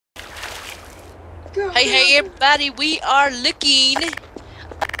Hey everybody, we are looking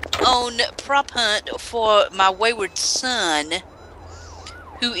on Prop Hunt for my wayward son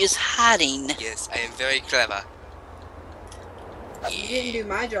who is hiding. Yes, I am very clever. You didn't do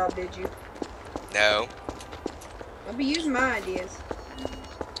my job, did you? No. I'll be using my ideas.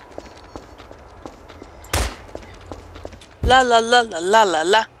 La la la la la la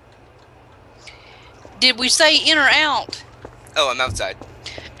la. Did we say in or out? Oh, I'm outside.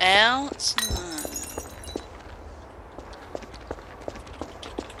 Outside.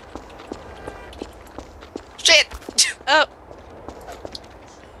 Shit! Oh.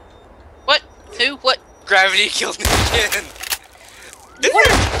 What? Who? What? Gravity killed me again.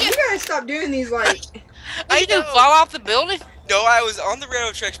 You gotta stop doing these, like... I didn't fall off the building? No, I was on the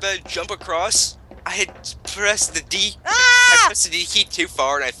railroad tracks, but I had to jump across. I had pressed the D. Ah! I pressed the D key too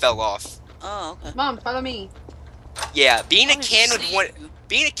far and I fell off. Oh, okay. Mom, follow me. Yeah, being a I can with see one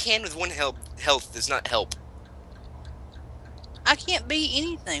you. health does not help. I can't beat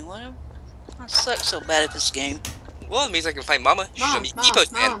anything. What? I suck so bad at this game. Well, it means I can find Mama. She's Mom, gonna be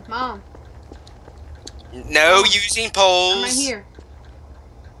T-post man. Mom. No Mom. using poles. I'm right here.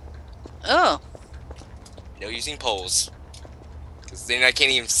 Oh. No using poles. Because then I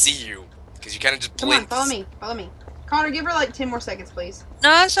can't even see you. Because you kind of just Come blend. on, follow me. Follow me. Connor, give her like 10 more seconds, please. No,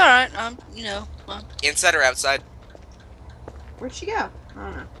 that's alright. You know. Inside or outside? Where'd she go? I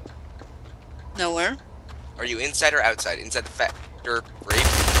don't know. Nowhere. Are you inside or outside? Inside the factor rape?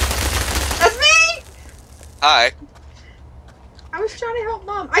 That's me! Hi. I was trying to help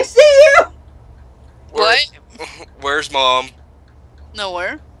Mom. I see you! What? Where's Mom?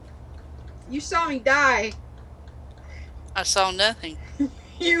 Nowhere. You saw me die. I saw nothing.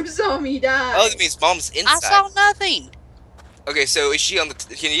 You saw me die. Oh, that means Mom's inside. I saw nothing. Okay, so is she on the...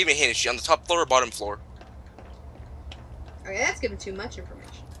 Can you give me a hint? Is she on the top floor or bottom floor? Okay, that's giving too much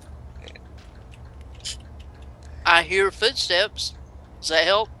information. I hear footsteps. Does that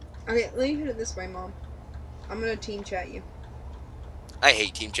help? Okay, let me put it this way, Mom. I'm gonna team chat you. I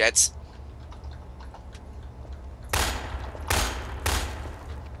hate team chats.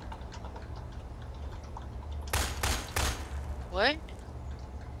 What?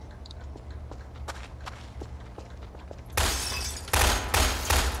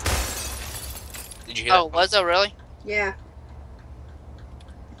 Did you hear Oh, that? was it really? Yeah.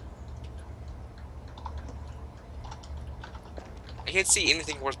 I can't see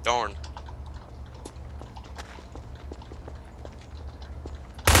anything worth darn.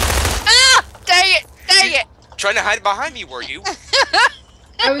 Ah! Dang it! Dang it! Trying to hide behind me, were you?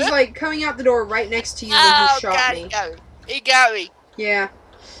 I was like coming out the door right next to you when Oh, he shot God, me. he got me. He got me. Yeah.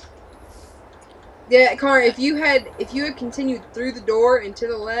 Yeah, Connor, if you had continued through the door and to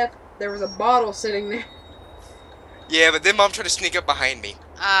the left, there was a bottle sitting there. Yeah, but then Mom tried to sneak up behind me.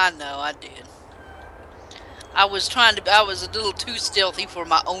 I know, I did. I was a little too stealthy for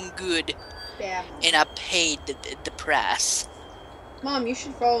my own good, Yeah. and I paid the price. Mom, you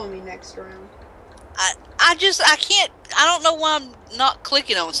should follow me next round. I can't, I don't know why I'm not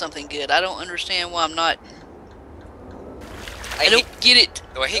clicking on something good. I don't understand why I'm not. I don't get it.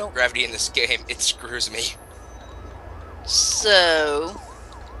 Though I hate gravity in this game, it screws me. So.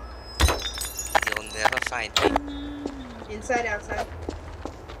 You'll never find me. Inside, outside.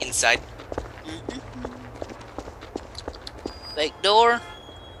 Inside. Back door.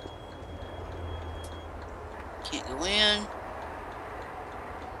 Can't go in.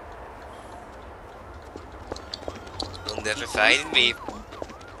 You'll never find me.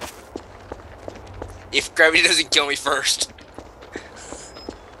 If gravity doesn't kill me first.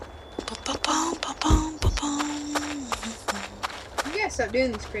 You gotta stop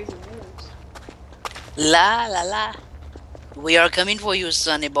doing these crazy moves. La la la. We are coming for you,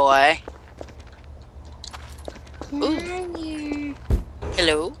 sonny boy. Ooh. Here.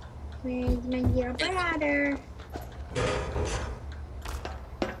 Hello. Where's my little brother?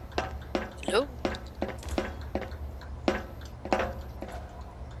 Hello.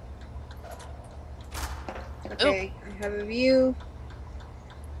 Okay, I have a view.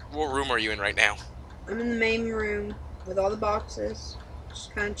 What room are you in right now? I'm in the main room with all the boxes.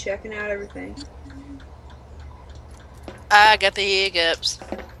 Just kind of checking out everything. I got the hiccups.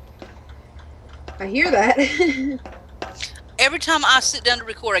 I hear that. Every time I sit down to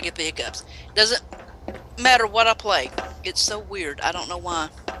record, I get the hiccups. Doesn't matter what I play. It's so weird. I don't know why.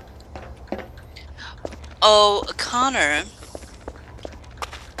 Oh, Connor.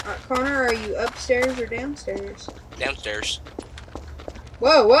 Connor, are you upstairs or downstairs? Downstairs.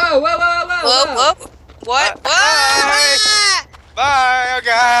 Whoa, whoa, whoa, whoa, whoa, Whoa, whoa. What? Whoa! Bye! Bye! Oh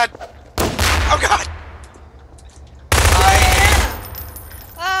god! Oh god! I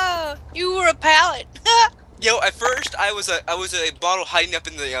Oh!